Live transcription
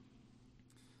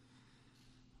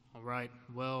All right,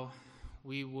 well,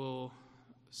 we will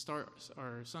start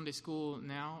our Sunday school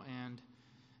now, and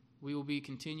we will be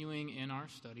continuing in our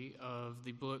study of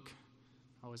the book,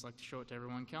 I always like to show it to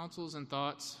everyone, Counsels and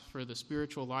Thoughts for the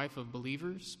Spiritual Life of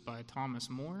Believers by Thomas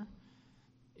More.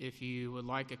 If you would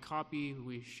like a copy,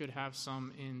 we should have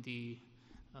some in the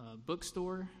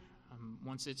bookstore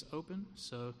once it's open.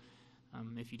 So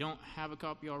if you don't have a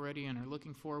copy already and are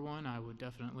looking for one, I would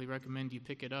definitely recommend you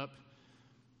pick it up.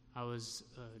 I was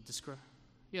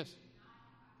Yes.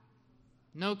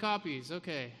 No copies.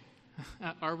 Okay.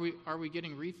 Are we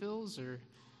getting refills or?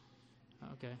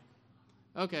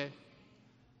 Okay.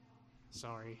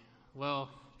 Sorry. Well,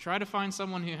 try to find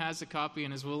someone who has a copy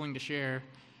and is willing to share,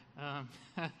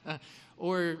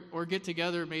 or get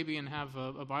together maybe and have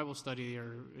a Bible study,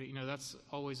 or that's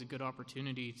always a good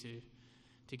opportunity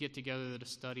to get together to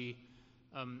study.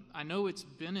 I know it's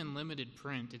been in limited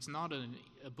print. It's not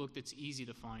a book that's easy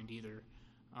to find either,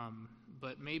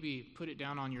 but maybe put it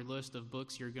down on your list of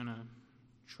books you're going to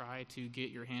try to get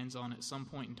your hands on at some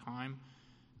point in time.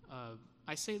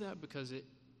 I say that because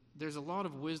there's a lot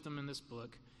of wisdom in this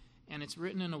book, and it's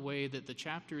written in a way that the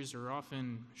chapters are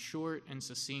often short and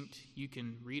succinct. You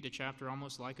can read a chapter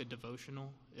almost like a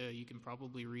devotional. You can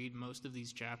probably read most of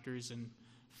these chapters in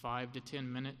 5 to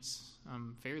 10 minutes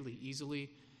fairly easily.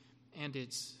 And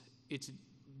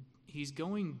he's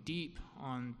going deep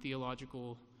on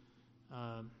theological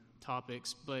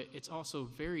topics, but it's also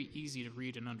very easy to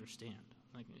read and understand.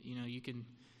 Like you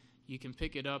can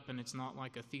pick it up, and it's not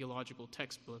like a theological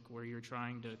textbook where you're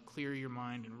trying to clear your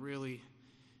mind and really,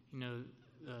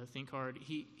 think hard.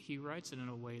 He writes it in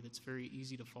a way that's very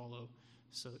easy to follow.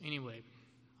 So anyway,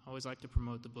 I always like to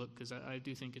promote the book because I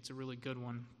do think it's a really good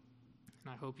one,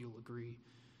 and I hope you'll agree.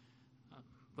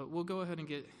 But we'll go ahead and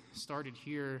get started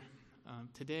here.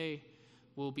 Today,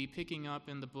 we'll be picking up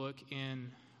in the book in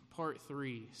part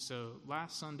 3. So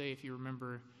last Sunday, if you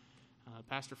remember,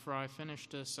 Pastor Fry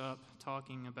finished us up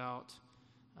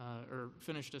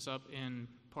in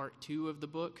part 2 of the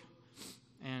book.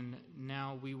 And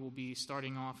now we will be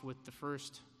starting off with the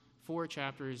first 4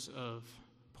 chapters of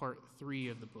part 3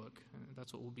 of the book. And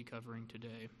that's what we'll be covering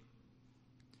today.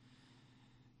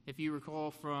 If you recall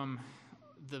from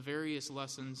the various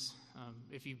lessons,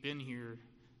 if you've been here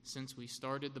since we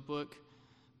started the book,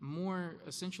 Moore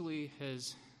essentially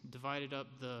has divided up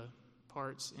the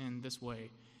parts in this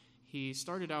way. He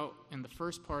started out in the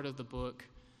first part of the book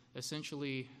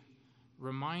essentially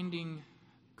reminding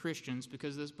Christians,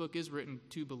 because this book is written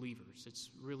to believers, it's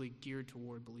really geared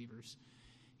toward believers.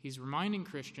 He's reminding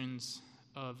Christians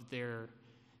of their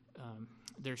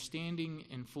standing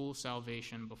in full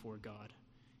salvation before God.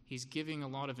 He's giving a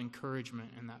lot of encouragement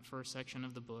in that first section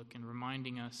of the book and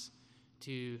reminding us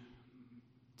to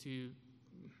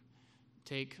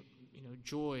take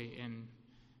joy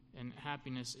and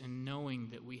happiness in knowing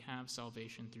that we have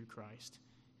salvation through Christ.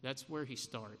 That's where he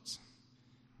starts.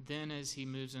 Then as he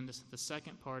moves into the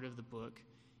second part of the book,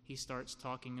 he starts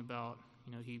talking about,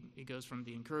 he goes from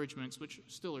the encouragements, which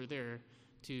still are there,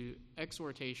 to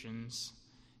exhortations.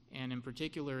 And in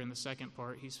particular, in the second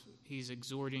part, he's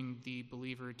exhorting the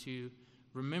believer to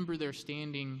remember their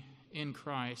standing in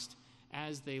Christ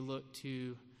as they look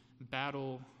to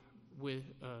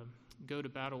go to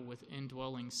battle with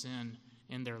indwelling sin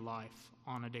in their life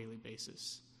on a daily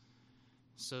basis.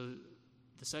 So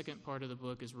the second part of the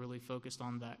book is really focused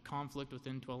on that conflict with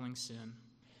indwelling sin.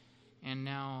 And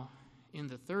now, in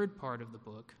the third part of the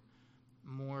book,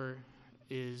 Moore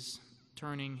is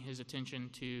turning his attention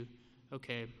to,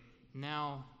 okay,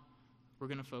 now we're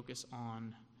going to focus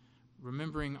on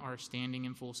remembering our standing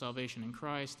in full salvation in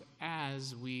Christ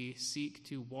as we seek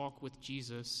to walk with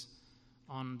Jesus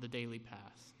on the daily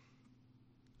path.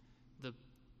 The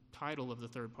title of the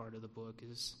third part of the book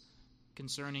is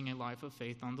Concerning a Life of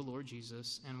Faith on the Lord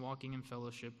Jesus and Walking in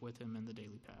Fellowship with Him in the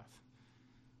Daily Path.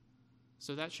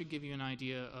 So that should give you an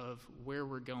idea of where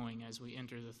we're going as we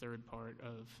enter the third part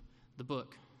of the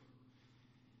book.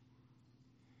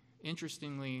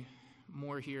 Interestingly,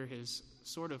 Moore here has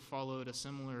sort of followed a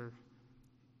similar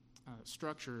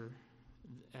structure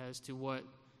as to what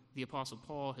the Apostle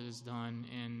Paul has done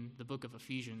in the book of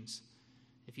Ephesians.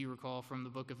 If you recall from the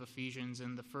book of Ephesians,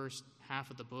 in the first half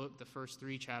of the book, the first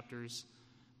 3 chapters,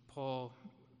 Paul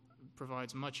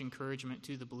provides much encouragement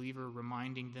to the believer,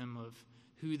 reminding them of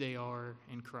who they are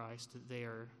in Christ. That they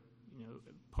are,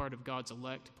 part of God's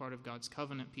elect, part of God's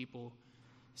covenant people,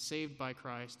 saved by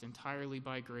Christ, entirely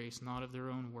by grace, not of their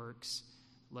own works,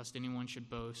 lest anyone should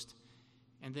boast.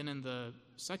 And then in the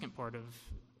second part of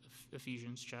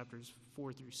Ephesians, chapters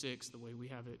 4 through 6, the way we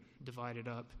have it divided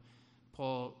up,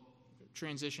 Paul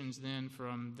transitions then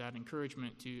from that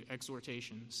encouragement to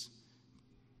exhortations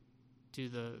to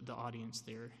the audience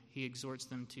there. He exhorts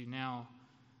them to now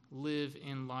live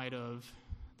in light of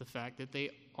the fact that they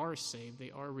are saved,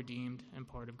 they are redeemed, and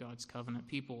part of God's covenant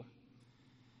people.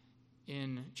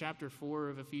 In chapter 4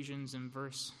 of Ephesians, in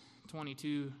verse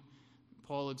 22,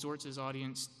 Paul exhorts his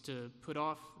audience to put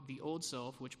off the old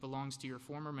self, which belongs to your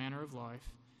former manner of life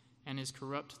and is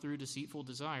corrupt through deceitful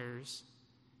desires,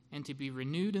 and to be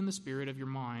renewed in the spirit of your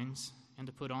minds, and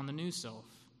to put on the new self,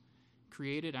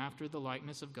 created after the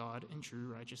likeness of God in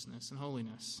true righteousness and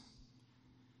holiness.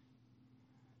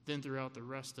 Then throughout the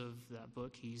rest of that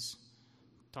book, he's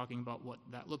talking about what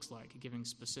that looks like, giving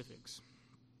specifics.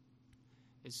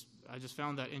 I just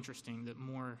found that interesting that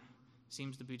Moore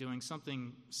seems to be doing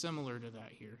something similar to that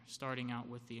here, starting out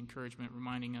with the encouragement,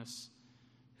 reminding us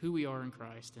who we are in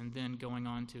Christ, and then going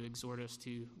on to exhort us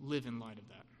to live in light of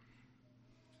that.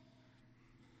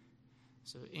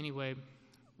 So anyway,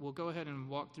 we'll go ahead and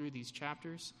walk through these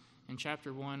chapters. In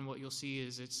chapter 1, what you'll see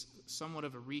is it's somewhat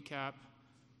of a recap,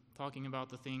 talking about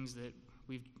the things that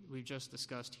we've just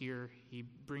discussed here. He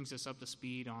brings us up to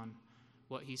speed on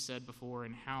what he said before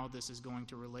and how this is going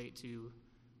to relate to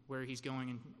where he's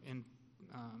going in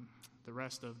the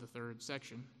rest of the third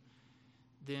section.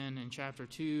 Then in chapter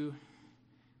 2,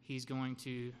 he's going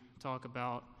to talk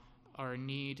about our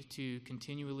need to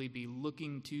continually be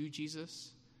looking to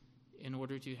Jesus in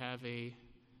order to have a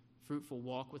fruitful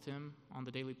walk with him on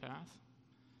the daily path.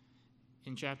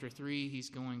 In chapter 3, he's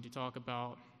going to talk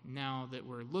about now that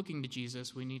we're looking to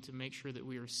Jesus, we need to make sure that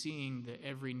we are seeing that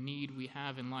every need we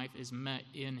have in life is met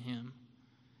in him.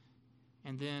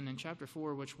 And then in chapter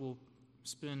 4, which we'll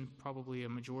spend probably a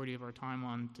majority of our time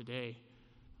on today,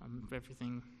 if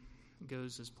everything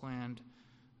goes as planned,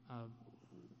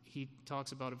 he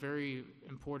talks about a very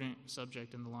important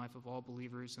subject in the life of all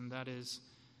believers, and that is,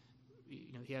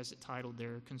 he has it titled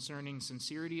there, Concerning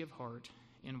Sincerity of Heart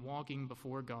in Walking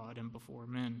Before God and Before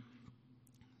Men.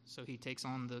 So he takes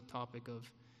on the topic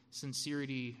of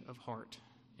sincerity of heart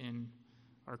in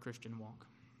our Christian walk.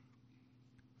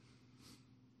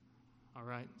 All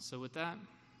right, so with that,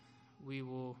 we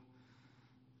will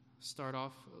start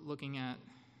off looking at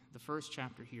the first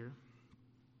chapter here.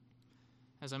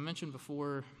 As I mentioned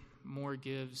before, Moore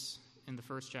gives in the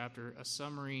first chapter a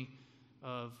summary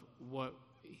of what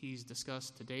he's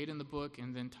discussed to date in the book,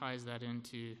 and then ties that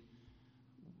into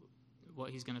what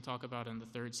he's going to talk about in the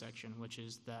third section, which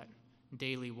is that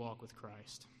daily walk with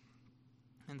Christ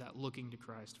and that looking to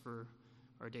Christ for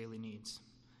our daily needs.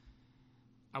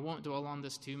 I won't dwell on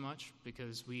this too much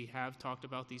because we have talked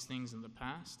about these things in the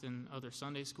past in other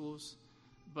Sunday schools,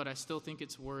 but I still think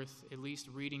it's worth at least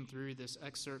reading through this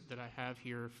excerpt that I have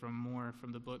here from Moore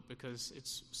from the book, because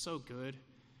it's so good.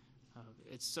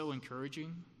 It's so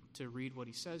encouraging to read what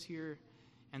he says here,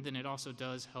 and then it also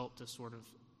does help to sort of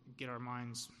get our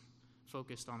minds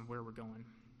focused on where we're going.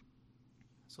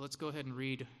 So let's go ahead and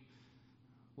read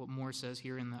what Moore says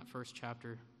here in that first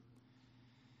chapter.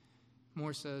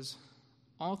 Moore says,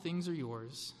 "All things are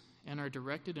yours and are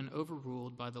directed and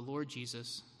overruled by the Lord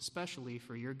Jesus, specially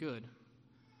for your good.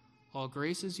 All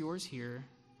grace is yours here,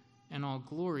 and all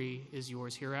glory is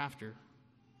yours hereafter,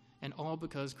 and all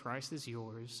because Christ is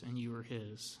yours and you are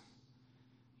his.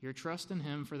 Your trust in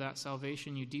him for that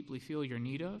salvation you deeply feel your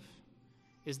need of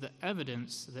is the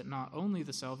evidence that not only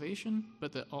the salvation,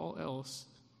 but that all else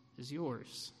is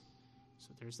yours."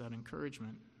 So there's that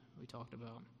encouragement we talked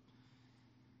about.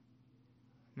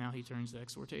 Now he turns to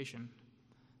exhortation.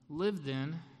 "Live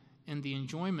then in the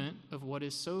enjoyment of what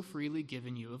is so freely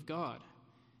given you of God,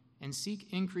 and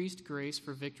seek increased grace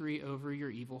for victory over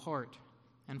your evil heart,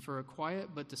 and for a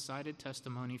quiet but decided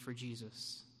testimony for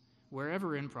Jesus,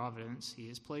 wherever in providence he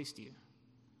has placed you.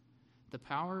 The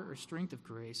power or strength of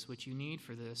grace which you need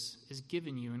for this is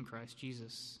given you in Christ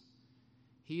Jesus.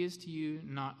 He is to you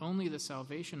not only the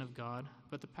salvation of God,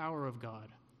 but the power of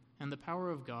God, and the power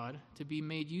of God to be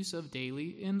made use of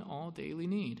daily in all daily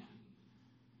need.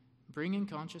 Bring in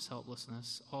conscious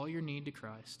helplessness all your need to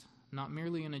Christ, not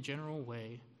merely in a general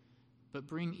way, but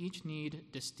bring each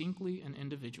need distinctly and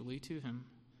individually to him,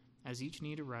 as each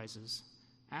need arises,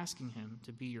 asking him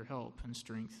to be your help and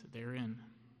strength therein."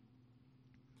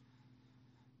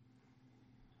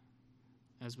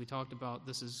 As we talked about,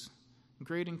 this is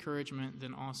great encouragement,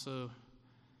 then also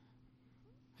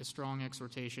a strong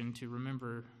exhortation to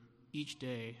remember each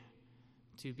day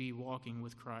to be walking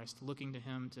with Christ, looking to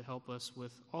him to help us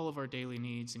with all of our daily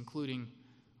needs, including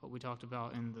what we talked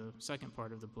about in the second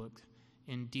part of the book,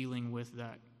 in dealing with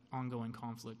that ongoing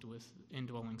conflict with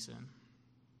indwelling sin.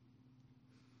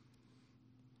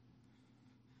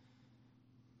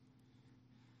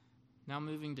 Now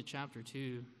moving to chapter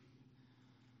 2,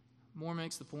 Moore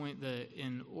makes the point that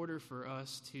in order for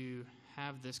us to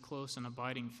have this close and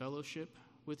abiding fellowship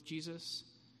with Jesus,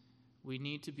 we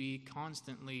need to be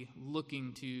constantly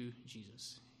looking to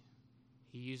Jesus.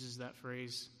 He uses that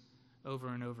phrase over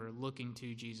and over, looking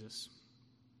to Jesus.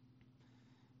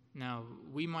 Now,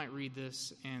 we might read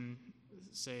this and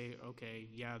say, okay,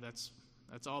 yeah, that's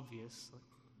obvious.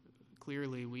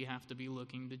 Clearly, we have to be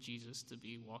looking to Jesus to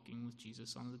be walking with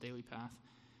Jesus on the daily path.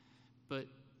 But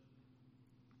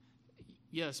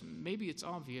yes, maybe it's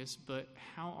obvious, but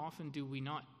how often do we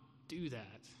not do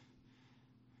that?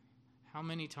 How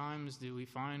many times do we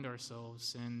find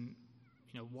ourselves in,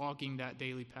 walking that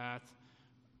daily path,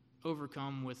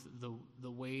 overcome with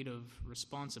the weight of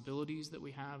responsibilities that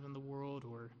we have in the world,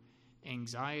 or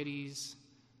anxieties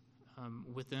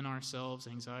within ourselves,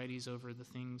 anxieties over the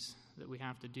things that we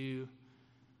have to do,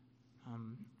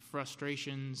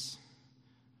 frustrations,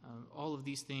 all of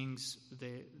these things,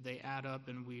 they add up,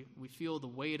 and we feel the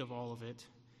weight of all of it,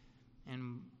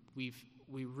 and we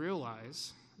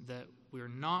realize that we're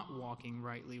not walking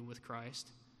rightly with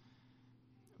Christ.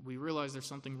 We realize there's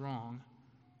something wrong,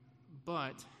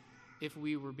 but if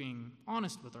we were being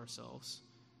honest with ourselves,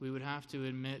 we would have to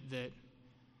admit that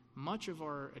much of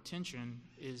our attention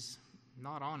is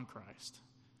not on Christ.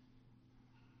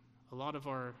 A lot of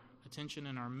our attention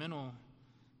and our mental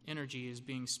energy is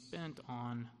being spent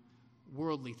on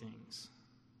worldly things,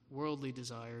 worldly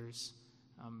desires,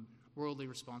 worldly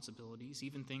responsibilities,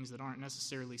 even things that aren't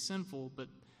necessarily sinful, but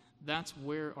that's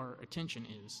where our attention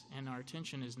is, and our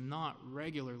attention is not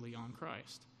regularly on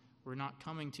Christ. We're not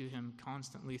coming to him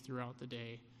constantly throughout the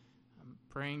day,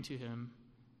 praying to him,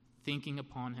 thinking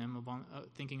upon him,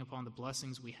 thinking upon the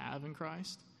blessings we have in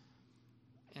Christ.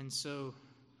 And so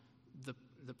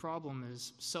the problem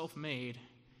is self-made,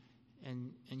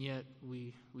 and yet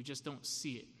we just don't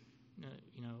see it.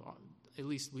 At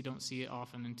least we don't see it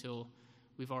often until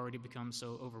we've already become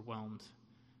so overwhelmed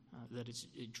that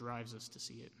it drives us to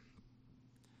see it.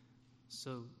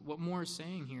 So what Moore is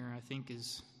saying here, I think,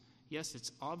 is, yes,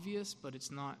 it's obvious, but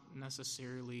it's not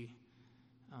necessarily,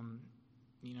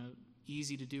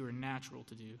 easy to do or natural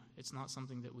to do. It's not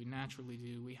something that we naturally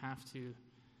do. We have to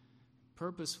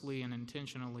purposefully and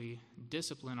intentionally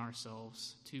discipline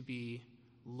ourselves to be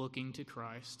looking to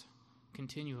Christ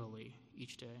continually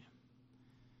each day.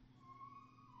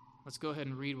 Let's go ahead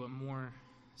and read what Moore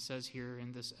says here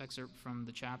in this excerpt from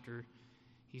the chapter.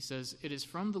 He says, "It is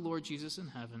from the Lord Jesus in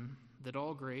heaven that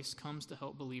all grace comes to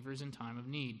help believers in time of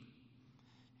need.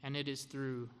 And it is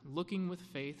through looking with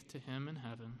faith to him in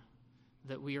heaven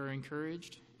that we are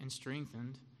encouraged and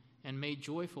strengthened and made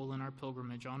joyful in our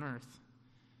pilgrimage on earth.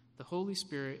 The Holy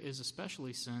Spirit is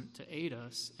especially sent to aid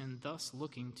us in thus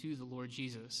looking to the Lord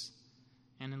Jesus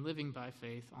and in living by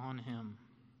faith on him."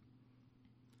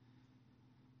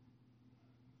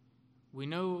 We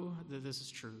know that this is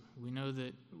true. We know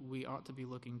that we ought to be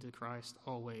looking to Christ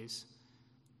always.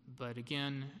 But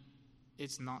again,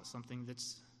 it's not something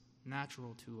that's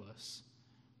natural to us.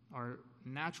 Our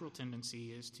natural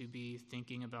tendency is to be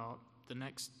thinking about the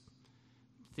next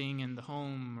thing in the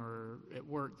home or at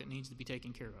work that needs to be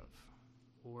taken care of,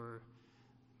 or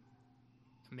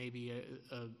maybe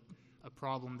a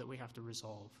problem that we have to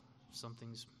resolve,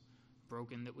 something's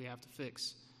broken that we have to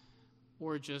fix,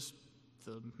 or just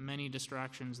the many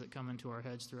distractions that come into our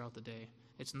heads throughout the day.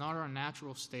 It's not our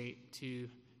natural state to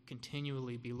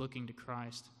continually be looking to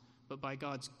Christ, but by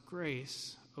God's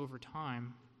grace, over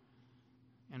time,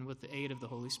 and with the aid of the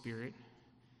Holy Spirit,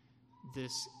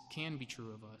 this can be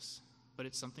true of us, but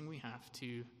it's something we have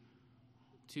to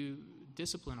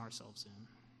discipline ourselves in.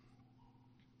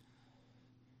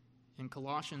 In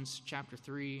Colossians chapter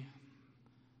 3,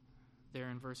 there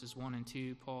in verses 1 and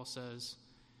 2, Paul says,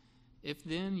 "If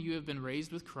then you have been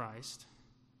raised with Christ,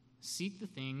 seek the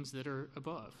things that are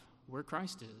above, where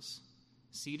Christ is,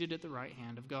 seated at the right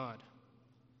hand of God.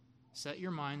 Set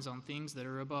your minds on things that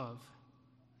are above,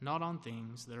 not on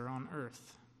things that are on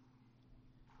earth."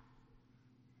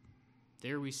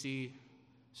 There we see,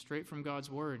 straight from God's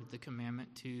word, the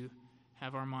commandment to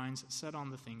have our minds set on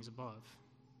the things above.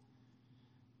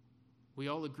 We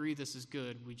all agree this is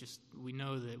good. We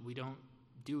know that we don't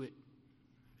do it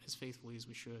as faithfully as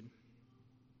we should.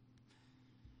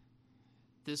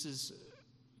 This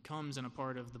comes in a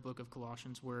part of the book of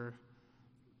Colossians where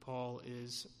Paul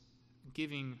is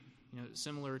giving,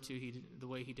 similar to the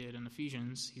way he did in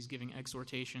Ephesians, he's giving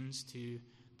exhortations to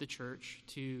the church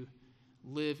to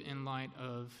live in light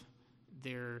of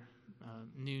their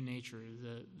new nature,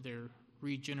 their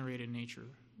regenerated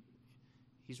nature.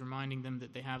 He's reminding them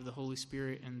that they have the Holy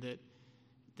Spirit and that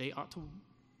they ought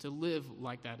to live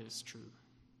like that is true.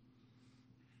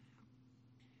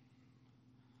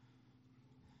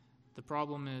 The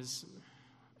problem is,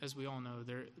 as we all know,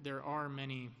 there are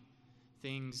many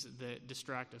things that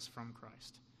distract us from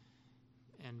Christ.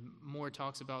 And Moore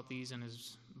talks about these in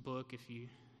his book. If you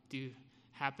do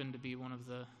happen to be one of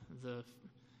the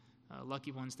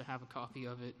lucky ones to have a copy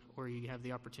of it, or you have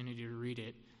the opportunity to read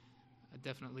it, I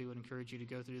definitely would encourage you to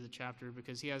go through the chapter,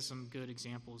 because he has some good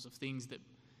examples of things that,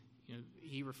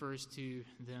 he refers to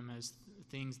them as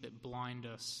things that blind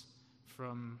us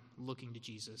from looking to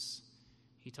Jesus.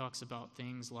 He talks about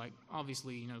things like,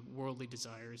 obviously, worldly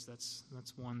desires.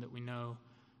 That's one that we know.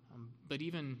 But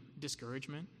even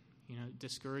discouragement,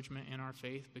 discouragement in our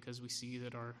faith, because we see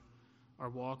that our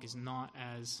walk is not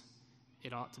as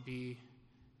it ought to be.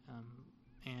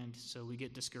 And so we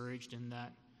get discouraged, and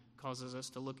that causes us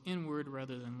to look inward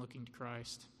rather than looking to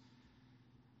Christ.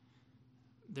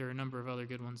 There are a number of other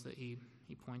good ones that he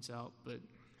points out, but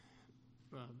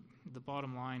the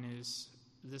bottom line is,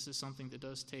 this is something that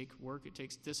does take work. It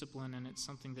takes discipline, and it's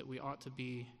something that we ought to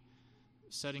be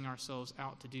setting ourselves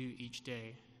out to do each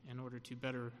day in order to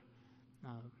better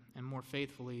and more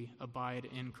faithfully abide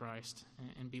in Christ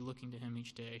and be looking to him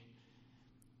each day.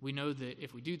 We know that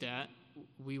if we do that,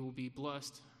 we will be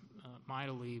blessed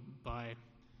mightily by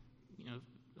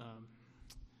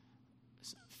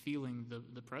feeling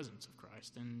the presence of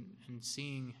Christ and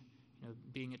seeing,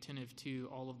 being attentive to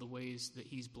all of the ways that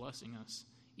he's blessing us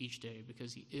each day,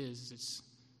 because he is. It's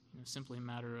simply a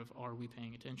matter of, are we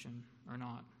paying attention or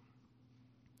not?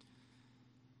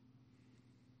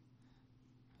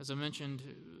 As I mentioned,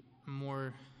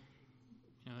 Moore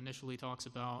initially talks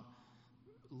about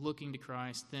looking to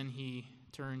Christ. Then he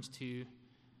turns to,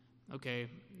 okay,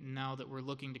 now that we're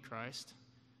looking to Christ,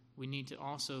 we need to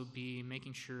also be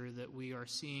making sure that we are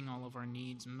seeing all of our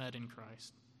needs met in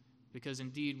Christ. Because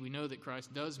indeed, we know that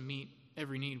Christ does meet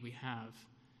every need we have.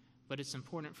 But it's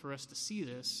important for us to see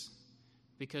this,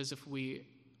 because if we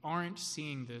aren't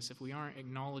seeing this, if we aren't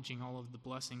acknowledging all of the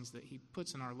blessings that he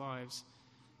puts in our lives,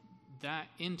 that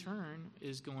in turn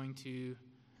is going to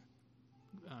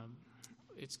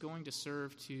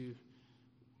serve to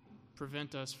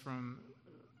prevent us from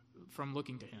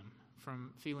looking to him,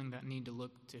 from feeling that need to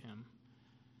look to him.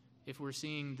 If we're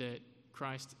seeing that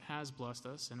Christ has blessed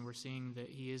us and we're seeing that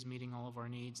he is meeting all of our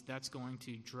needs, that's going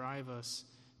to drive us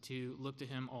to look to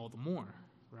him all the more,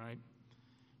 right?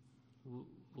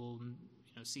 We'll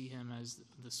see him as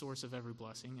the source of every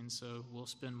blessing, and so we'll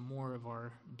spend more of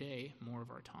our day, more of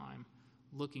our time,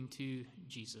 looking to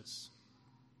Jesus.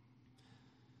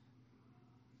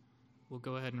 We'll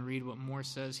go ahead and read what Moore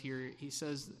says here. He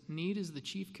says, "Need is the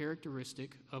chief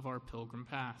characteristic of our pilgrim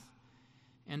path,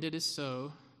 and it is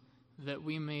so that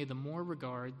we may the more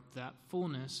regard that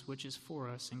fullness which is for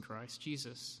us in Christ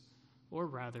Jesus, or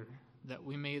rather, that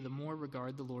we may the more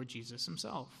regard the Lord Jesus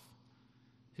himself,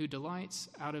 who delights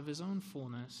out of his own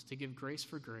fullness to give grace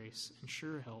for grace and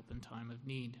sure help in time of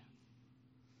need.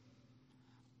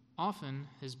 Often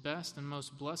his best and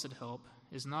most blessed help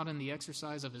is not in the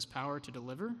exercise of his power to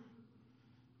deliver,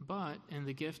 but in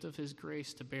the gift of his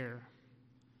grace to bear,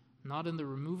 not in the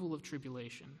removal of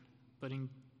tribulation, but in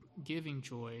giving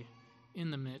joy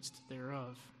in the midst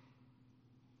thereof."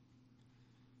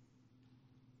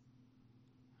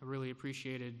 I really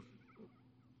appreciated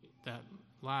that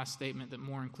last statement that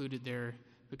Moore included there,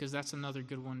 because that's another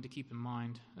good one to keep in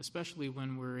mind, especially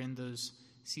when we're in those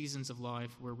seasons of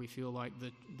life where we feel like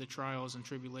the trials and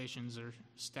tribulations are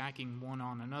stacking one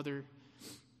on another,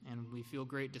 and we feel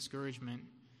great discouragement.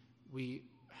 We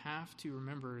have to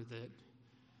remember that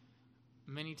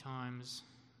many times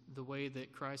the way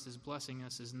that Christ is blessing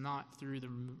us is not through the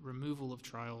removal of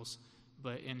trials,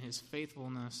 but in his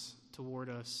faithfulness toward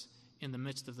us in the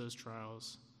midst of those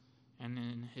trials, and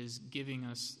in his giving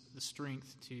us the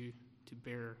strength to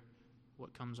bear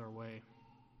what comes our way.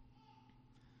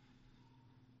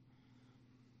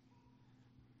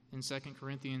 In 2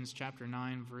 Corinthians chapter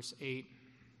 9, verse 8,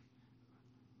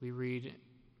 we read,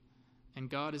 "And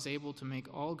God is able to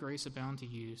make all grace abound to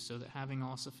you, so that having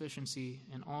all sufficiency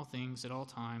in all things at all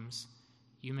times,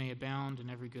 you may abound in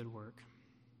every good work."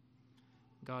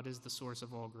 God is the source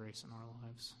of all grace in our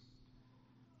lives.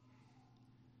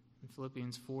 In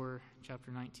Philippians 4,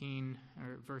 chapter 19,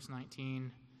 or verse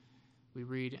 19, we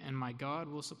read, "And my God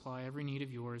will supply every need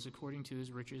of yours according to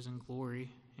his riches and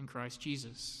glory in Christ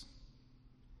Jesus."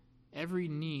 Every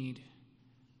need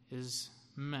is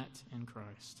met in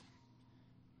Christ.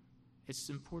 It's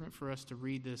important for us to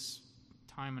read this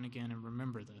time and again and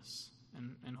remember this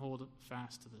and hold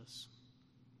fast to this.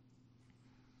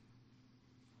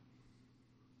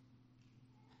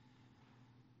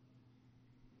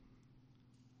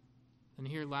 And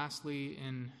here lastly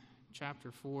in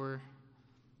chapter 4,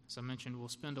 As I mentioned, we'll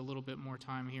spend a little bit more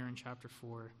time here in chapter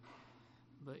 4,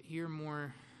 but here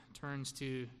more turns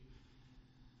to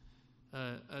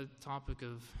a topic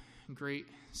of great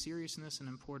seriousness and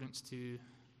importance to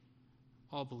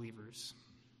all believers,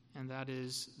 and that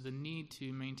is the need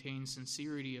to maintain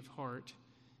sincerity of heart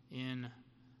in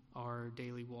our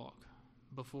daily walk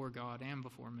before God and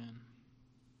before men.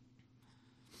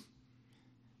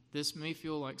 This may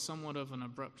feel like somewhat of an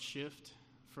abrupt shift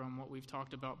from what we've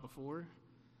talked about before,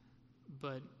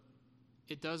 but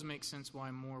it does make sense why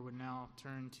Moore would now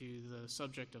turn to the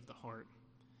subject of the heart.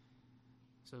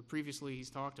 So previously he's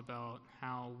talked about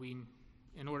how we,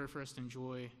 in order for us to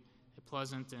enjoy a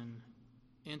pleasant and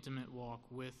intimate walk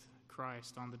with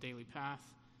Christ on the daily path,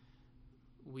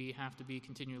 we have to be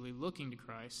continually looking to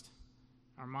Christ.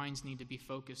 Our minds need to be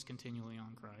focused continually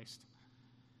on Christ.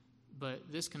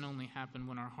 But this can only happen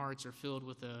when our hearts are filled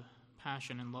with a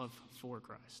passion and love for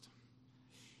Christ.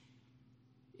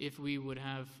 If we would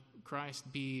have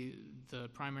Christ be the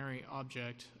primary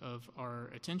object of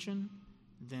our attention,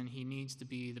 then he needs to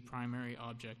be the primary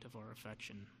object of our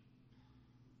affection.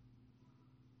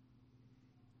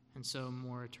 And so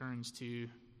Moore turns to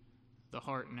the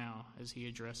heart now as he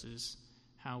addresses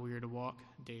how we are to walk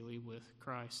daily with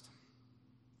Christ.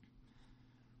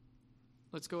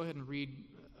 Let's go ahead and read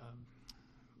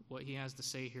what he has to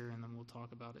say here, and then we'll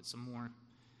talk about it some more.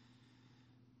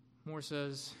 Moore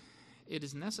says, "It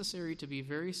is necessary to be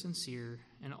very sincere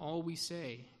in all we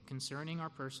say concerning our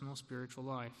personal spiritual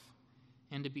life,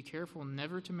 and to be careful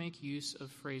never to make use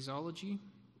of phraseology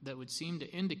that would seem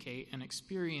to indicate an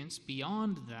experience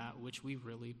beyond that which we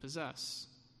really possess.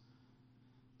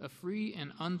 A free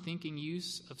and unthinking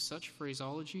use of such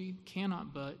phraseology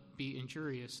cannot but be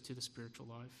injurious to the spiritual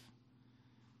life,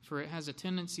 for it has a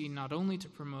tendency not only to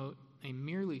promote a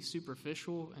merely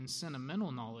superficial and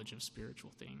sentimental knowledge of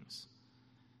spiritual things,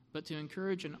 but to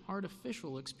encourage an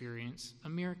artificial experience, a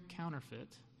mere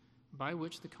counterfeit, by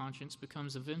which the conscience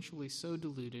becomes eventually so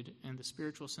diluted and the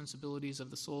spiritual sensibilities of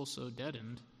the soul so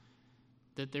deadened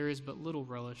that there is but little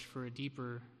relish for a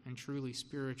deeper and truly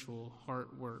spiritual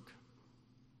heart work.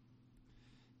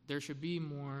 There should be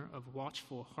more of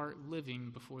watchful heart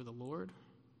living before the Lord,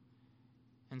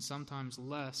 and sometimes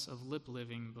less of lip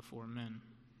living before men."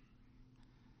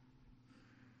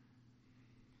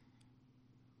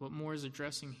 What Moore is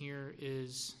addressing here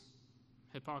is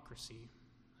hypocrisy,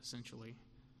 essentially.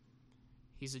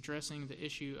 He's addressing the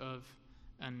issue of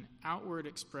an outward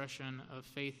expression of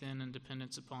faith in and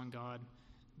dependence upon God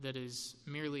that is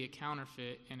merely a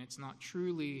counterfeit, and it's not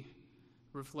truly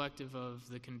reflective of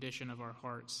the condition of our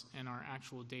hearts and our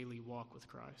actual daily walk with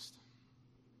Christ.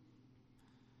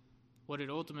 What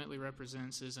it ultimately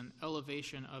represents is an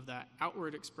elevation of that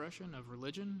outward expression of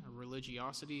religion or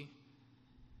religiosity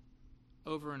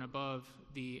over and above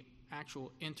the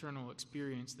actual internal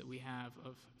experience that we have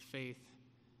of faith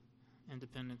and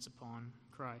dependence upon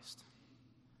Christ.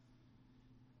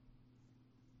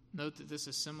 Note that this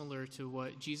is similar to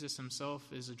what Jesus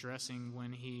himself is addressing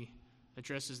when he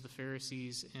addresses the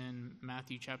Pharisees in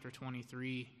Matthew chapter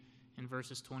 23 in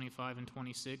verses 25 and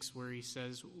 26, where he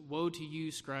says, "Woe to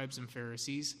you, scribes and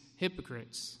Pharisees,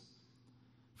 hypocrites!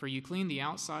 For you clean the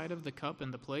outside of the cup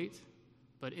and the plate,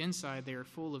 but inside they are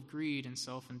full of greed and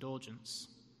self-indulgence.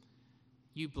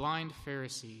 You blind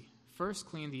Pharisee, first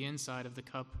clean the inside of the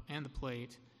cup and the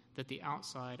plate, that the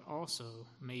outside also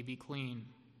may be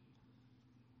clean."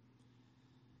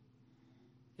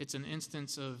 It's an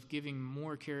instance of giving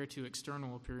more care to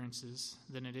external appearances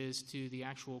than it is to the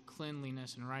actual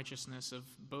cleanliness and righteousness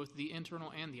of both the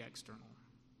internal and the external.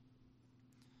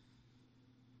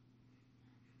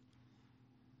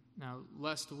 Now,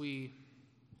 lest we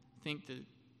think that,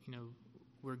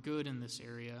 we're good in this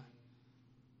area,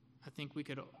 I think we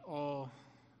could all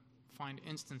find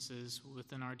instances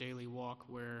within our daily walk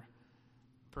where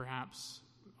perhaps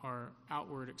our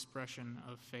outward expression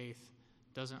of faith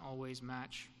doesn't always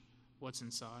match what's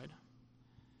inside.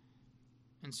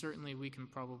 And certainly we can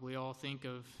probably all think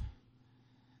of,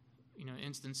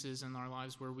 instances in our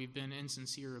lives where we've been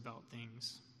insincere about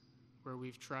things, where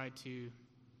we've tried to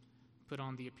put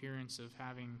on the appearance of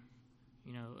having,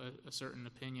 a certain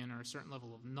opinion or a certain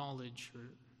level of knowledge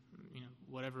or,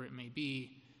 whatever it may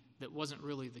be, that wasn't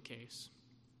really the case.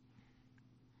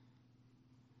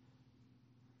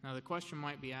 Now the question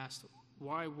might be asked,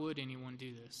 why would anyone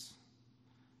do this?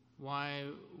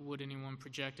 Why would anyone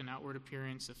project an outward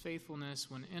appearance of faithfulness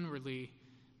when inwardly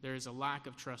there is a lack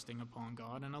of trusting upon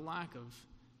God and a lack of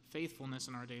faithfulness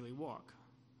in our daily walk,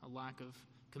 a lack of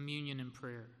communion and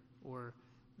prayer, or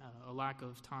a lack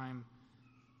of time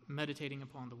meditating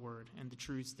upon the Word and the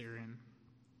truths therein?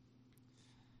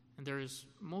 And there's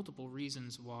multiple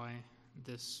reasons why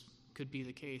this could be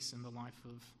the case in the life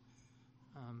of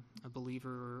a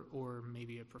believer or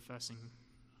maybe a professing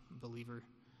believer.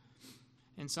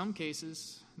 In some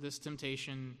cases, this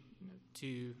temptation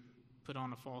to put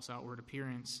on a false outward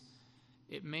appearance,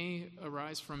 it may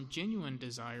arise from genuine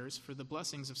desires for the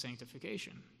blessings of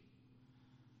sanctification,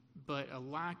 but a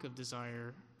lack of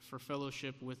desire for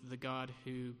fellowship with the God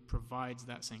who provides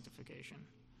that sanctification.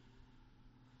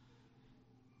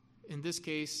 In this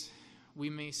case, we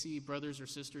may see brothers or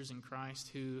sisters in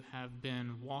Christ who have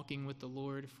been walking with the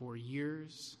Lord for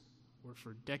years or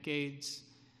for decades,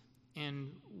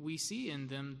 and we see in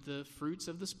them the fruits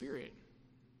of the Spirit,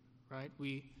 right?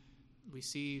 We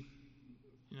see,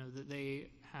 that they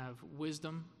have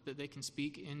wisdom, that they can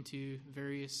speak into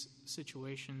various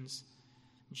situations,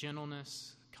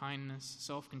 gentleness, kindness,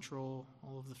 self-control,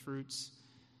 all of the fruits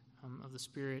of the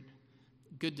Spirit,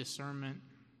 good discernment,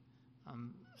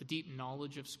 a deep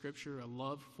knowledge of Scripture, a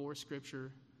love for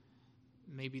Scripture.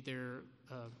 Maybe they're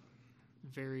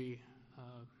very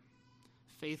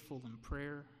faithful in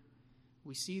prayer.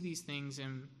 We see these things,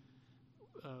 and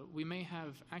we may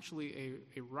have actually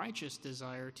a righteous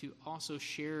desire to also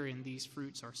share in these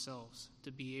fruits ourselves,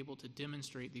 to be able to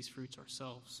demonstrate these fruits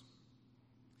ourselves.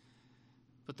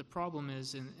 But the problem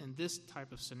is in this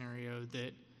type of scenario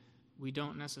that we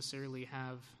don't necessarily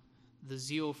have the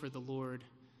zeal for the Lord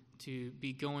to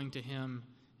be going to Him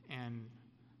and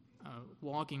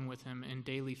walking with Him in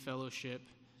daily fellowship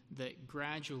that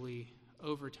gradually,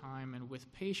 over time and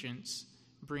with patience,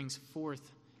 brings forth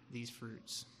these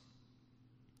fruits.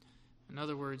 In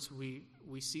other words, we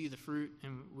see the fruit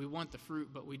and we want the fruit,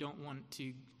 but we don't want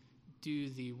to do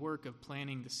the work of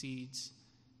planting the seeds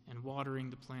and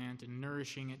watering the plant and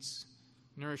nourishing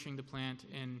the plant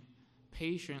and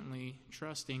patiently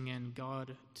trusting in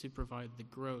God to provide the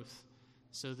growth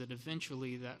so that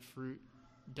eventually that fruit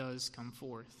does come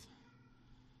forth.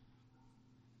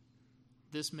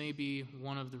 This may be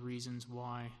one of the reasons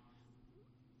why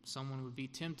someone would be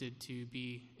tempted to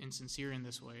be insincere in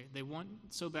this way. They want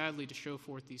so badly to show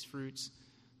forth these fruits.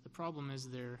 The problem is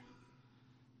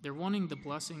they're wanting the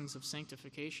blessings of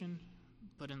sanctification,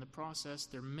 but in the process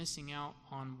they're missing out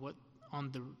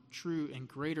on the true and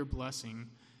greater blessing,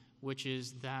 which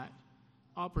is that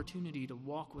opportunity to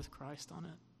walk with Christ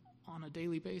on a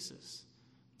daily basis,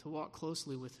 to walk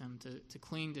closely with Him, to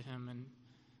cling to Him and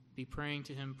be praying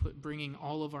to Him, bringing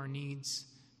all of our needs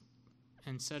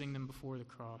and setting them before the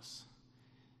cross.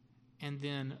 And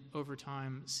then over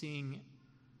time, seeing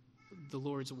the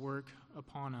Lord's work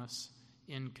upon us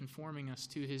in conforming us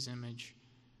to His image,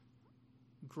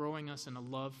 growing us in a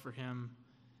love for Him,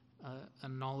 a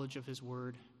knowledge of His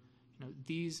word.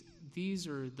 These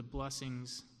are the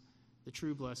blessings, the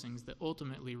true blessings that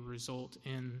ultimately result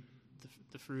in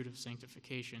the fruit of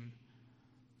sanctification.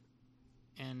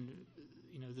 And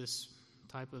this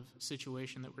type of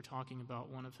situation that we're talking about,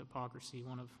 one of hypocrisy,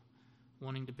 one of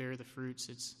wanting to bear the fruits,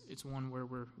 it's one where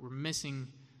we're missing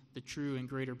the true and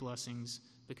greater blessings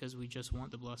because we just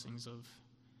want the blessings of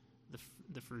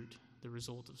the fruit, the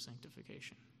result of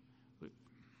sanctification.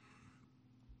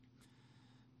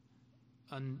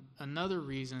 Another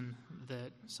reason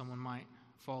that someone might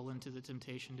fall into the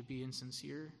temptation to be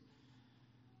insincere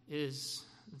is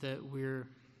that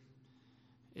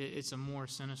it's a more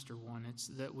sinister one. It's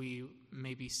that we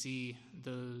maybe see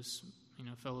those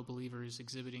fellow believers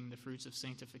exhibiting the fruits of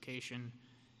sanctification,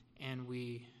 and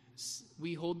we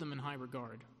hold them in high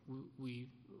regard. We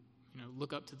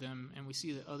look up to them, and we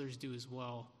see that others do as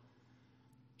well,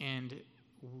 and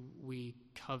we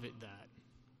covet that.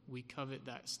 We covet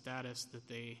that status that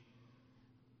they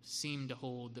seem to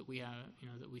hold, that we have,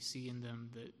 that we see in them,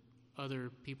 that other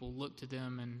people look to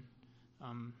them and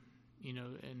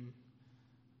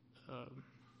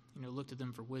look to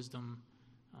them for wisdom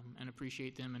and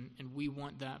appreciate them, and we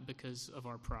want that because of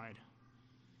our pride.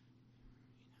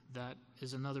 That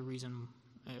is another reason,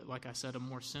 like I said, a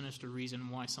more sinister reason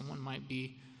why someone might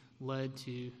be led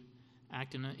to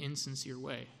act in an insincere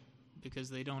way, because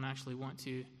they don't actually want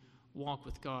to walk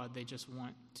with God. They just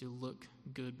want to look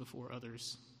good before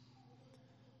others.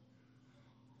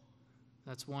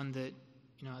 That's one that,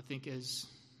 I think as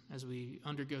we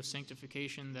undergo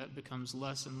sanctification, that becomes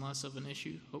less and less of an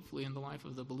issue, hopefully in the life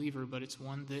of the believer, but it's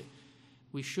one that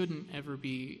we shouldn't ever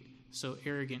be so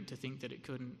arrogant to think that it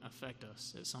couldn't affect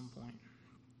us at some point.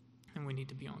 And we need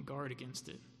to be on guard against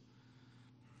it.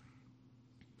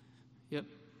 Yep.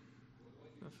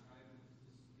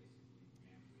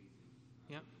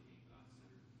 Yep.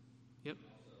 Yep.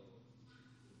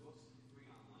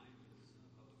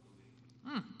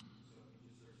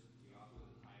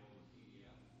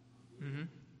 Mm-hmm.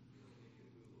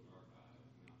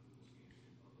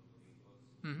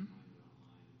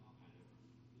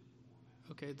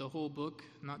 Okay, the whole book,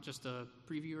 not just a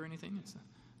preview or anything?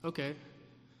 Okay,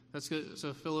 that's good.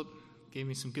 So Philip gave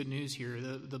me some good news here.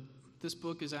 This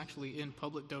book is actually in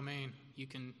public domain. You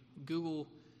can Google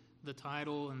the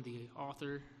title and the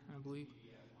author, I believe,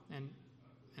 and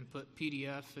put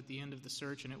PDF at the end of the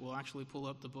search, and it will actually pull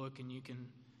up the book, and you can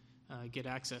get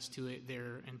access to it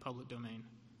there in public domain.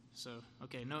 So,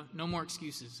 okay, no more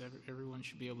excuses. Everyone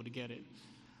should be able to get it.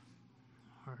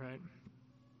 All right.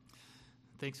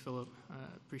 Thanks, Philip.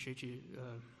 Appreciate you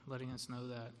letting us know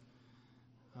that.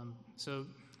 So,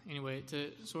 anyway,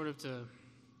 to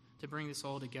bring this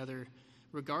all together,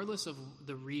 regardless of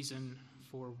the reason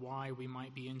for why we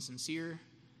might be insincere,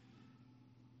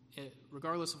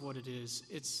 regardless of what it is,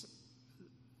 it's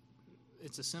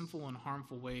a sinful and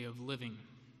harmful way of living.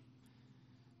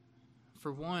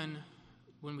 For one,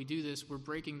 when we do this, we're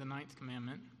breaking the 9th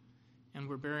commandment, and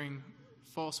we're bearing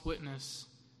false witness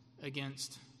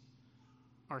against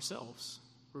ourselves.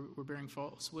 We're bearing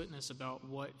false witness about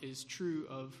what is true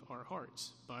of our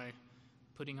hearts by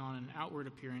putting on an outward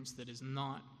appearance that is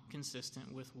not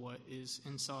consistent with what is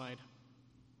inside.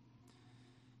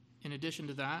 In addition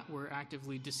to that, we're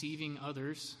actively deceiving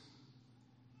others.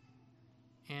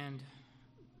 And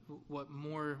what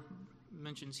Moore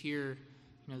mentions here,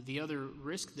 the other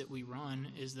risk that we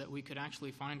run is that we could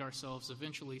actually find ourselves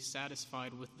eventually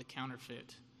satisfied with the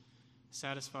counterfeit,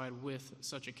 satisfied with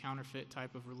such a counterfeit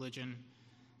type of religion,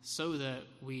 so that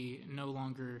we no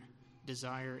longer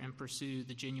desire and pursue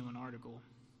the genuine article,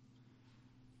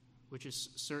 which is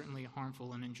certainly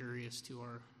harmful and injurious to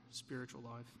our spiritual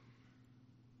life.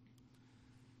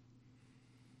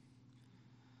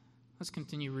 Let's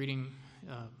continue reading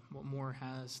what Moore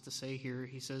has to say here.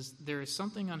 He says, "There is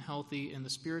something unhealthy in the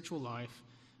spiritual life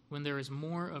when there is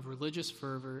more of religious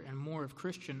fervor and more of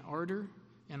Christian ardor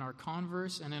in our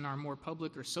converse and in our more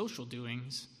public or social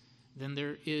doings than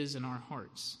there is in our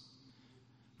hearts.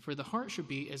 For the heart should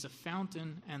be as a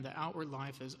fountain, and the outward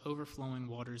life as overflowing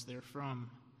waters therefrom.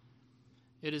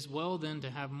 It is well then to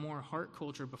have more heart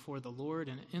culture before the Lord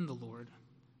and in the Lord,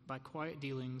 by quiet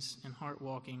dealings and heart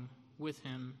walking with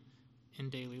him in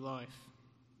daily life."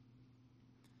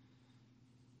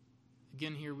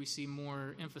 Again, here we see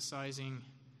more emphasizing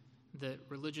that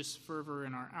religious fervor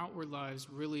in our outward lives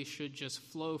really should just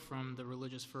flow from the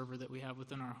religious fervor that we have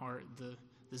within our heart, the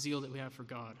zeal that we have for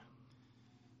God.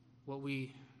 What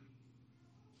we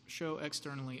show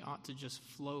externally ought to just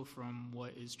flow from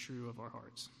what is true of our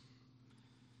hearts.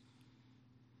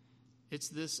 It's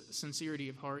this sincerity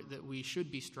of heart that we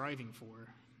should be striving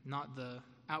for, not the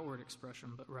outward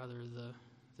expression, but rather the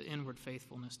inward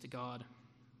faithfulness to God.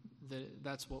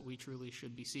 That's what we truly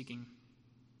should be seeking.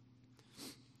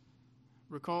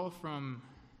 Recall from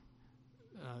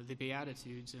the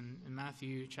Beatitudes in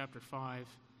Matthew chapter 5,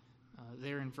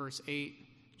 there in verse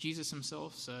 8, Jesus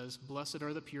himself says, "Blessed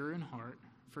are the pure in heart,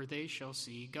 for they shall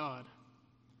see God."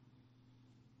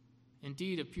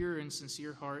 Indeed, a pure and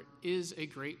sincere heart is a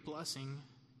great blessing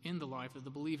in the life of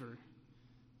the believer.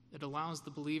 It allows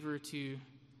the believer to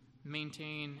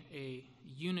maintain a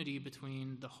unity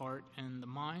between the heart and the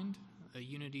mind, a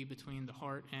unity between the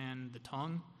heart and the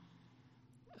tongue,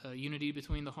 a unity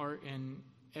between the heart and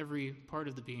every part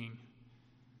of the being.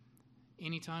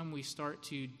 Anytime we start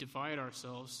to divide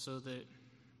ourselves so that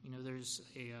there's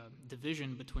a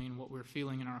division between what we're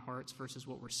feeling in our hearts versus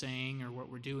what we're saying or what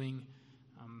we're doing,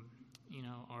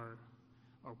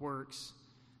 our works,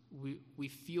 we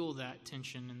feel that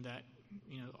tension, and that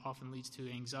often leads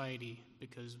to anxiety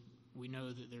because we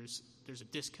know that there's a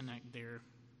disconnect there,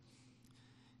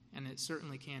 and it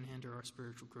certainly can hinder our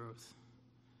spiritual growth.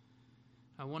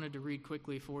 I wanted to read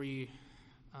quickly for you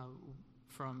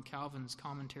from Calvin's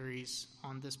commentaries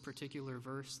on this particular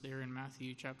verse there in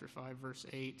Matthew chapter 5, verse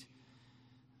 8.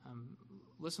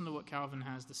 Listen to what Calvin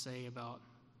has to say about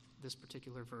this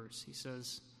particular verse. He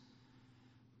says,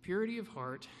 "Purity of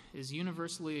heart is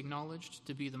universally acknowledged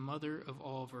to be the mother of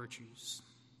all virtues.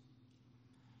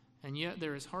 And yet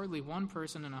there is hardly one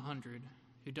person in 100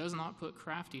 who does not put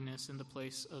craftiness in the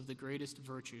place of the greatest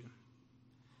virtue.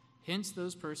 Hence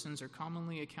those persons are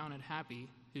commonly accounted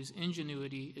happy whose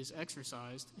ingenuity is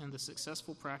exercised in the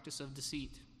successful practice of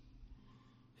deceit,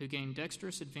 who gain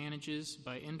dexterous advantages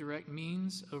by indirect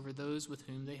means over those with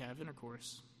whom they have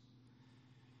intercourse.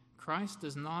 Christ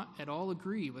does not at all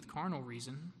agree with carnal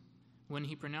reason when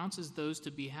he pronounces those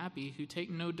to be happy who take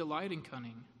no delight in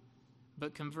cunning,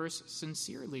 but converse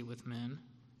sincerely with men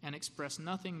and express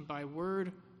nothing by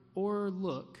word or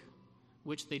look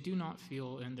which they do not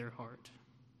feel in their heart.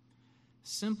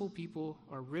 Simple people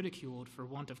are ridiculed for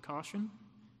want of caution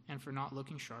and for not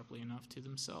looking sharply enough to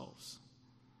themselves.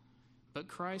 But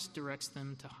Christ directs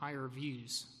them to higher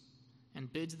views,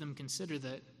 and bids them consider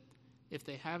that if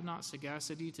they have not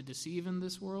sagacity to deceive in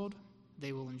this world,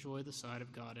 they will enjoy the sight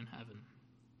of God in heaven.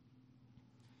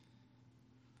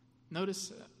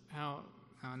 Notice how,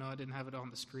 I know I didn't have it on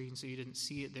the screen, so you didn't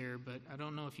see it there, but I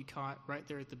don't know if you caught right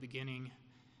there at the beginning.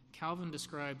 Calvin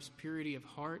describes purity of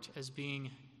heart as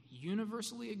being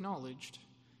universally acknowledged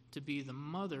to be the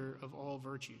mother of all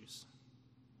virtues.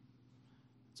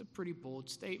 It's a pretty bold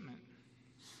statement.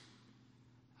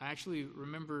 I actually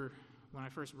remember when I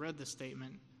first read this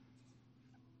statement,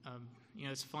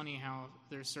 it's funny how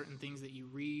there's certain things that you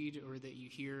read or that you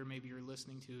hear, maybe you're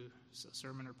listening to a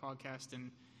sermon or podcast,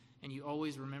 and you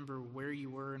always remember where you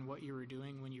were and what you were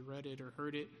doing when you read it or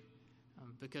heard it,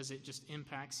 because it just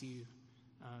impacts you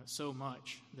so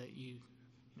much that you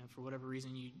for whatever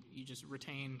reason, you just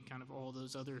retain kind of all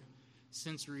those other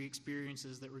sensory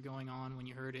experiences that were going on when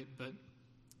you heard it. But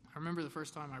I remember the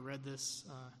first time I read this,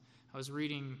 I was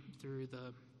reading through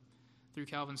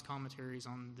Calvin's commentaries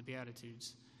on the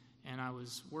Beatitudes, and I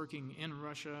was working in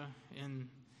Russia and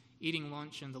eating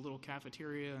lunch in the little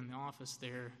cafeteria in the office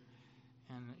there,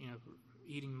 and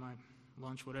eating my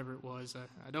lunch, whatever it was.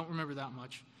 I don't remember that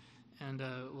much, and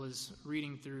was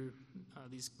reading through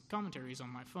these commentaries on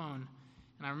my phone,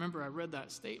 and I remember I read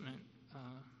that statement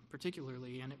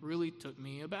particularly, and it really took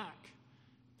me aback,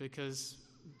 because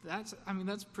that's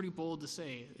pretty bold to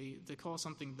say, to call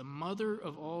something the mother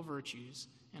of all virtues,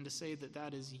 and to say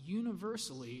that is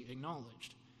universally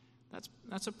acknowledged.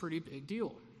 That's a pretty big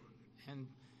deal, and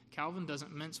Calvin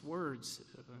doesn't mince words,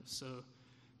 so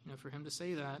for him to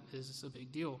say that is a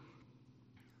big deal.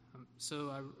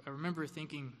 So I remember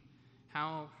thinking,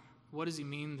 what does he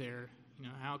mean there?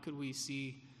 How could we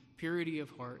see purity of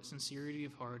heart, sincerity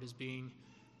of heart as being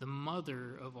the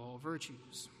mother of all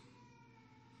virtues?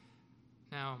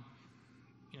 Now,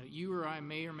 you or I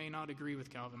may or may not agree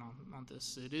with Calvin on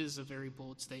this. It is a very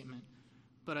bold statement,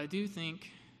 but I do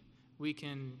think we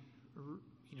can,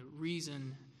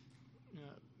 reason,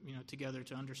 together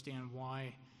to understand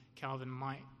why Calvin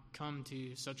might come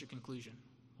to such a conclusion,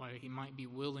 why he might be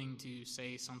willing to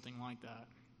say something like that.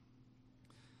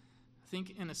 I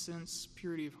think, in a sense,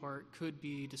 purity of heart could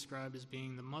be described as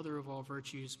being the mother of all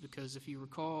virtues, because if you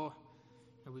recall,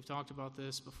 and we've talked about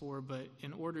this before, but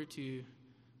in order to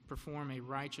perform a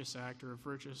righteous act or a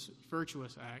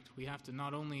virtuous act, we have to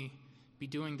not only be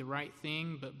doing the right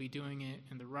thing, but be doing it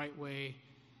in the right way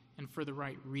and for the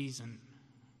right reason.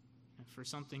 And for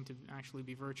something to actually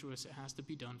be virtuous, it has to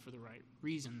be done for the right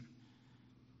reason.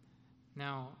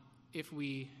 Now, if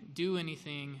we do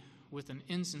anything with an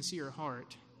insincere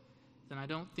heart, then I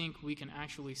don't think we can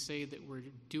actually say that we're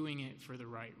doing it for the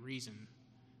right reason.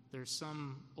 There's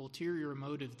some ulterior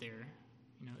motive there,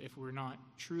 if we're not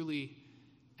truly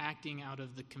acting out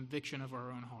of the conviction of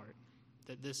our own heart,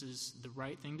 that this is the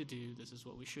right thing to do, this is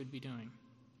what we should be doing.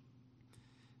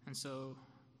 And so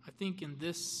I think in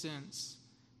this sense,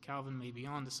 Calvin may be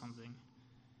onto something.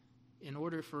 In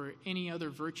order for any other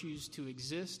virtues to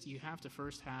exist, you have to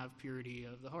first have purity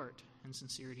of the heart and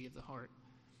sincerity of the heart.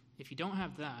 If you don't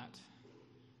have that,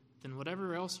 then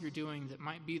whatever else you're doing that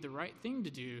might be the right thing to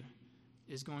do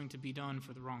is going to be done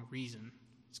for the wrong reason.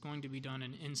 It's going to be done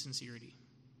in insincerity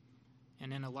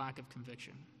and in a lack of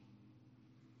conviction.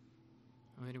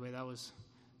 Well, anyway, that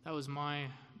was my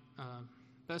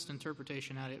best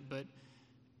interpretation at it, but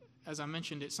as I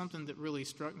mentioned, it's something that really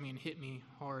struck me and hit me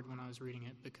hard when I was reading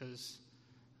it, because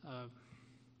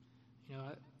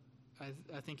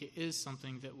I think it is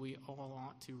something that we all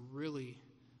ought to really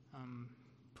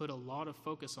put a lot of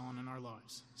focus on in our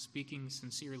lives. Speaking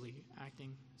sincerely,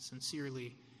 acting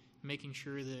sincerely, making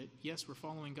sure that, yes, we're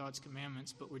following God's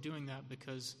commandments, but we're doing that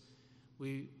because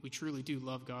we truly do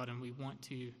love God and we want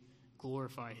to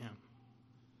glorify Him.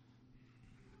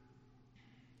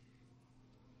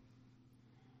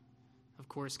 Of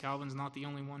course, Calvin's not the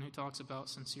only one who talks about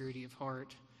sincerity of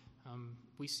heart.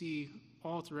 We see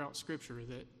all throughout Scripture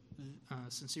that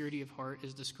sincerity of heart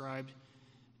is described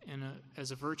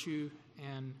as a virtue,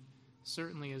 and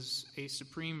certainly as a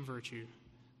supreme virtue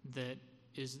that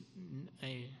is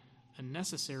a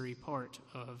necessary part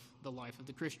of the life of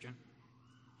the Christian.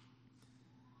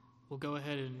 We'll go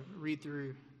ahead and read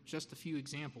through just a few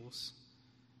examples.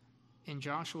 In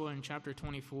Joshua in chapter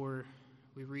 24,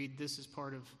 we read this is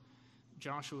part of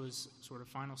Joshua's sort of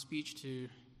final speech to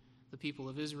the people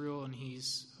of Israel, and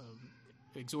he's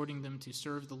exhorting them to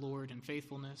serve the Lord in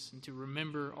faithfulness and to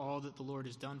remember all that the Lord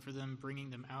has done for them, bringing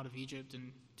them out of Egypt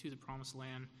and to the promised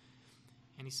land.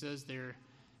 And he says there,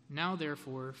 "Now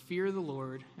therefore fear the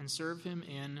Lord and serve Him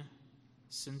in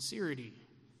sincerity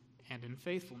and in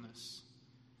faithfulness.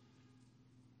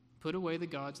 Put away the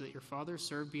gods that your fathers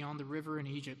served beyond the river in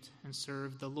Egypt, and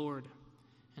serve the Lord.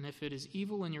 And if it is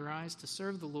evil in your eyes to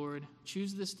serve the Lord,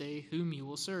 choose this day whom you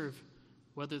will serve,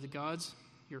 whether the gods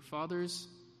your fathers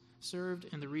served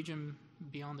in the region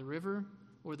beyond the river,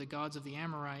 or the gods of the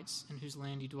Amorites in whose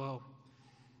land you dwell.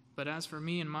 But as for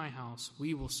me and my house,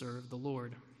 we will serve the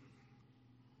Lord."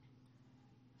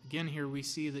 Again, here we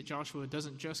see that Joshua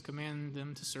doesn't just command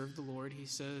them to serve the Lord. He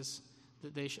says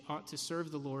that they ought to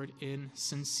serve the Lord in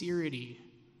sincerity,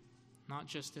 not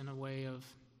just in a way of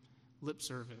lip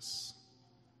service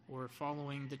or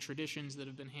following the traditions that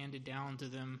have been handed down to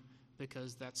them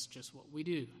because that's just what we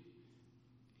do.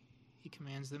 He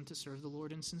commands them to serve the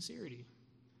Lord in sincerity.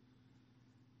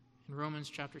 In Romans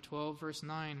chapter 12, verse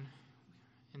 9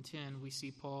 and 10, we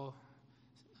see Paul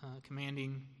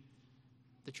commanding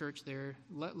the church there,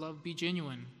 "Let love be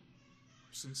genuine,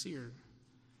 sincere.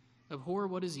 Abhor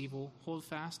what is evil, hold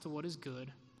fast to what is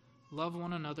good. Love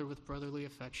one another with brotherly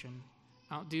affection.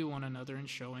 Outdo one another in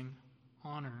showing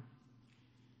honor."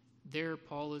 There,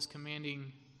 Paul is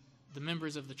commanding the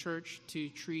members of the church to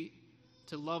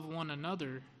love one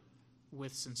another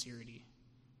with sincerity.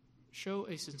 Show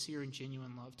a sincere and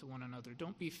genuine love to one another.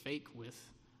 Don't be fake with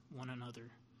one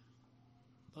another.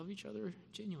 Love each other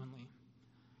genuinely.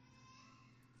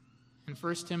 In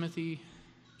 1 Timothy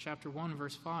chapter 1,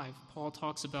 verse 5, Paul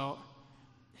talks about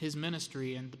his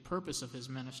ministry and the purpose of his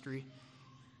ministry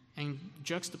and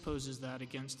juxtaposes that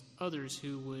against others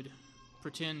who would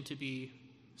pretend to be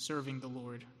serving the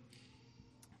Lord.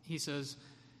 He says,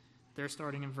 there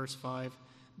starting in verse 5,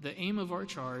 "The aim of our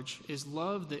charge is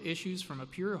love that issues from a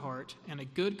pure heart and a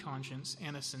good conscience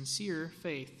and a sincere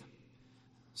faith.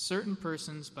 Certain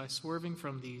persons, by swerving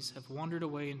from these, have wandered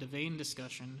away into vain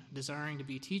discussion, desiring to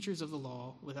be teachers of the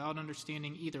law without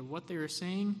understanding either what they are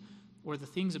saying or the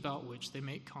things about which they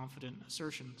make confident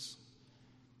assertions."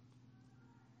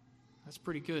 That's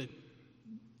pretty good.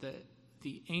 That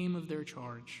the aim of their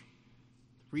charge,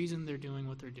 the reason they're doing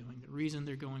what they're doing, the reason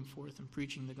they're going forth and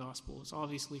preaching the gospel is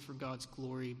obviously for God's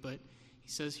glory, but he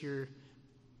says here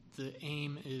the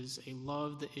aim is a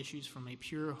love that issues from a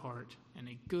pure heart and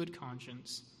a good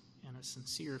conscience and a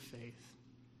sincere faith.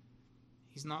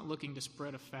 He's not looking to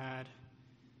spread a fad.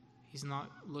 He's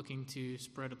not looking to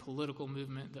spread a political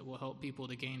movement that will help people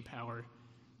to gain power.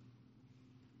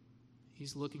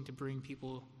 He's looking to bring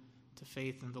people to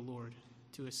faith in the Lord,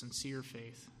 to a sincere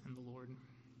faith in the Lord.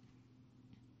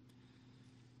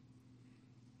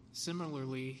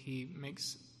 Similarly, he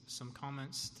makes some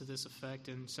comments to this effect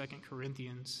in 2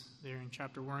 Corinthians. There in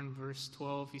chapter 1, verse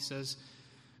 12, he says,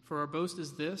 "For our boast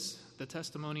is this, the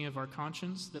testimony of our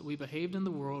conscience, that we behaved in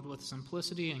the world with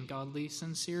simplicity and godly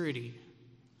sincerity,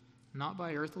 not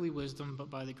by earthly wisdom, but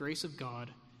by the grace of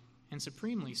God, and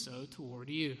supremely so toward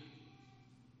you."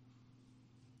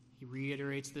 He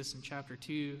reiterates this in chapter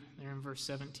 2, there in verse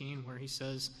 17, where he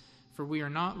says, "For we are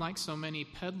not like so many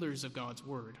peddlers of God's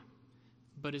word,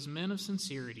 but as men of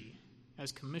sincerity,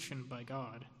 as commissioned by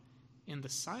God, in the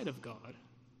sight of God,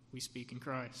 we speak in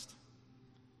Christ."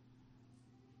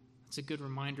 It's a good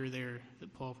reminder there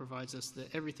that Paul provides us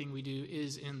that everything we do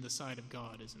is in the sight of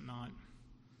God, is it not?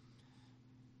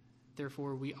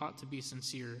 Therefore, we ought to be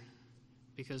sincere,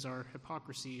 because our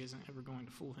hypocrisy isn't ever going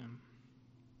to fool him.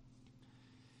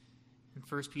 In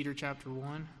 1 Peter chapter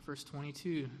 1, verse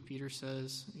 22, Peter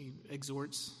says, he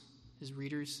exhorts his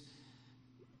readers,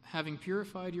 "Having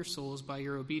purified your souls by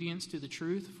your obedience to the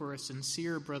truth for a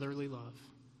sincere brotherly love,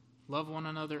 love one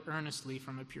another earnestly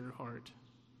from a pure heart."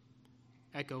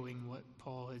 Echoing what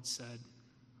Paul had said,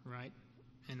 right,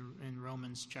 in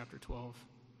Romans chapter 12.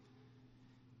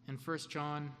 In 1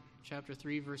 John chapter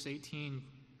 3, verse 18,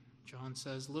 John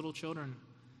says, "Little children,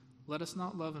 let us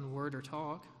not love in word or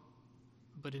talk,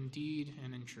 but in deed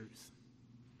and in truth."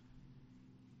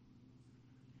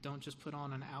 Don't just put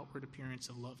on an outward appearance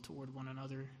of love toward one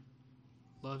another.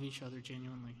 Love each other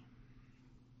genuinely.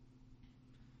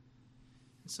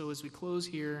 And so as we close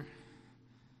here,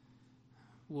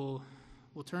 we'll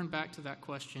turn back to that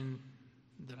question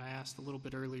that I asked a little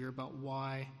bit earlier about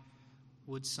why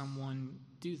would someone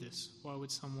do this? Why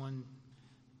would someone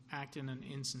act in an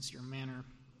insincere manner?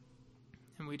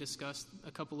 And we discussed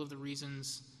a couple of the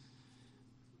reasons.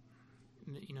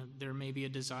 There may be a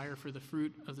desire for the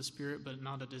fruit of the Spirit, but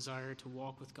not a desire to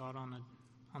walk with God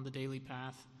on the daily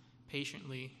path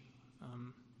patiently,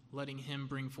 letting him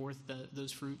bring forth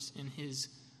those fruits in his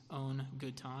own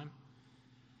good time.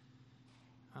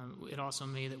 It also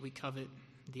may that we covet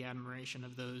the admiration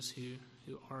of those who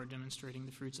are demonstrating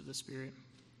the fruits of the Spirit.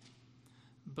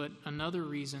 But another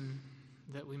reason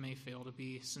that we may fail to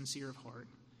be sincere of heart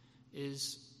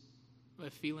is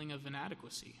a feeling of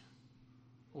inadequacy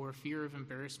or a fear of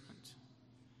embarrassment,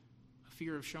 a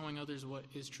fear of showing others what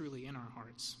is truly in our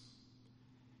hearts.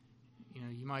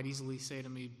 You might easily say to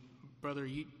me, brother,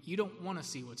 you don't want to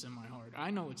see what's in my heart.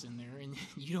 I know it's in there, and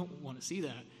you don't want to see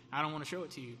that. I don't want to show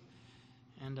it to you.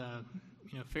 And,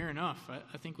 fair enough.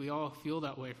 I think we all feel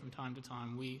that way from time to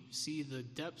time. We see the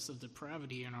depths of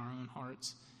depravity in our own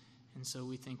hearts, and so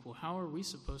we think, well, how are we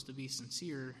supposed to be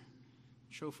sincere,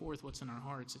 show forth what's in our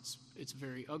hearts? It's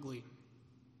very ugly.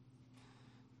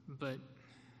 But,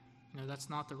 that's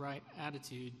not the right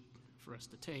attitude for us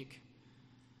to take.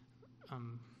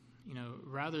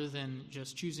 Rather than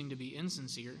just choosing to be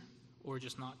insincere or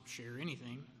just not share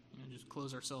anything, just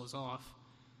close ourselves off,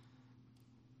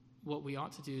 what we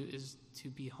ought to do is to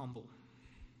be humble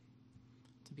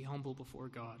before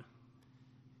God,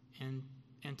 and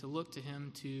to look to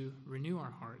Him to renew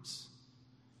our hearts,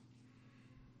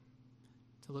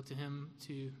 to look to Him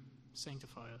to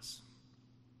sanctify us.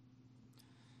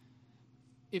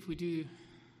 If we do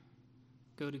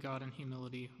go to God in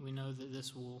humility, we know that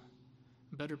this will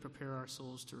better prepare our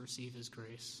souls to receive His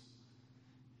grace.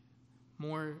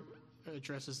 Moore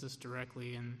addresses this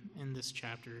directly in this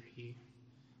chapter. He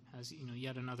has,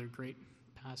 yet another great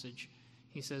passage.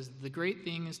 He says, "The great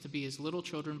thing is to be as little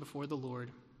children before the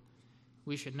Lord.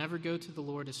 We should never go to the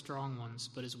Lord as strong ones,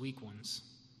 but as weak ones,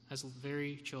 as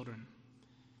very children.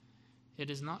 It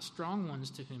is not strong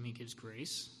ones to whom He gives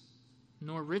grace,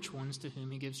 nor rich ones to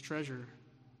whom He gives treasure,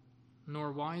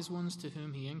 nor wise ones to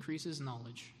whom He increases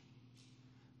knowledge.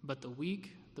 But the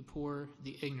weak, the poor,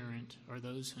 the ignorant are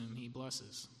those whom He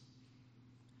blesses.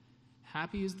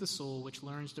 Happy is the soul which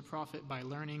learns to profit by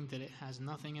learning that it has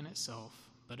nothing in itself,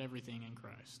 but everything in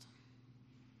Christ."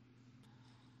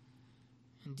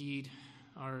 Indeed,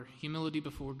 our humility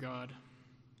before God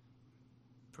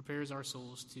prepares our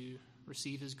souls to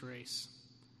receive His grace,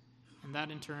 and that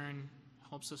in turn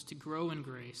helps us to grow in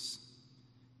grace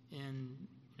in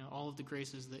all of the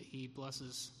graces that He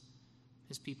blesses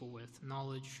His people with: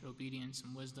 knowledge, obedience,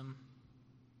 and wisdom.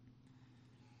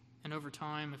 And over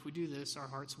time, if we do this, our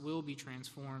hearts will be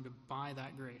transformed by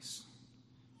that grace,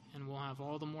 and we'll have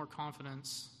all the more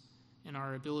confidence in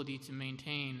our ability to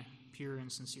maintain pure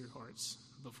and sincere hearts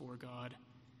before God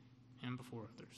and before others.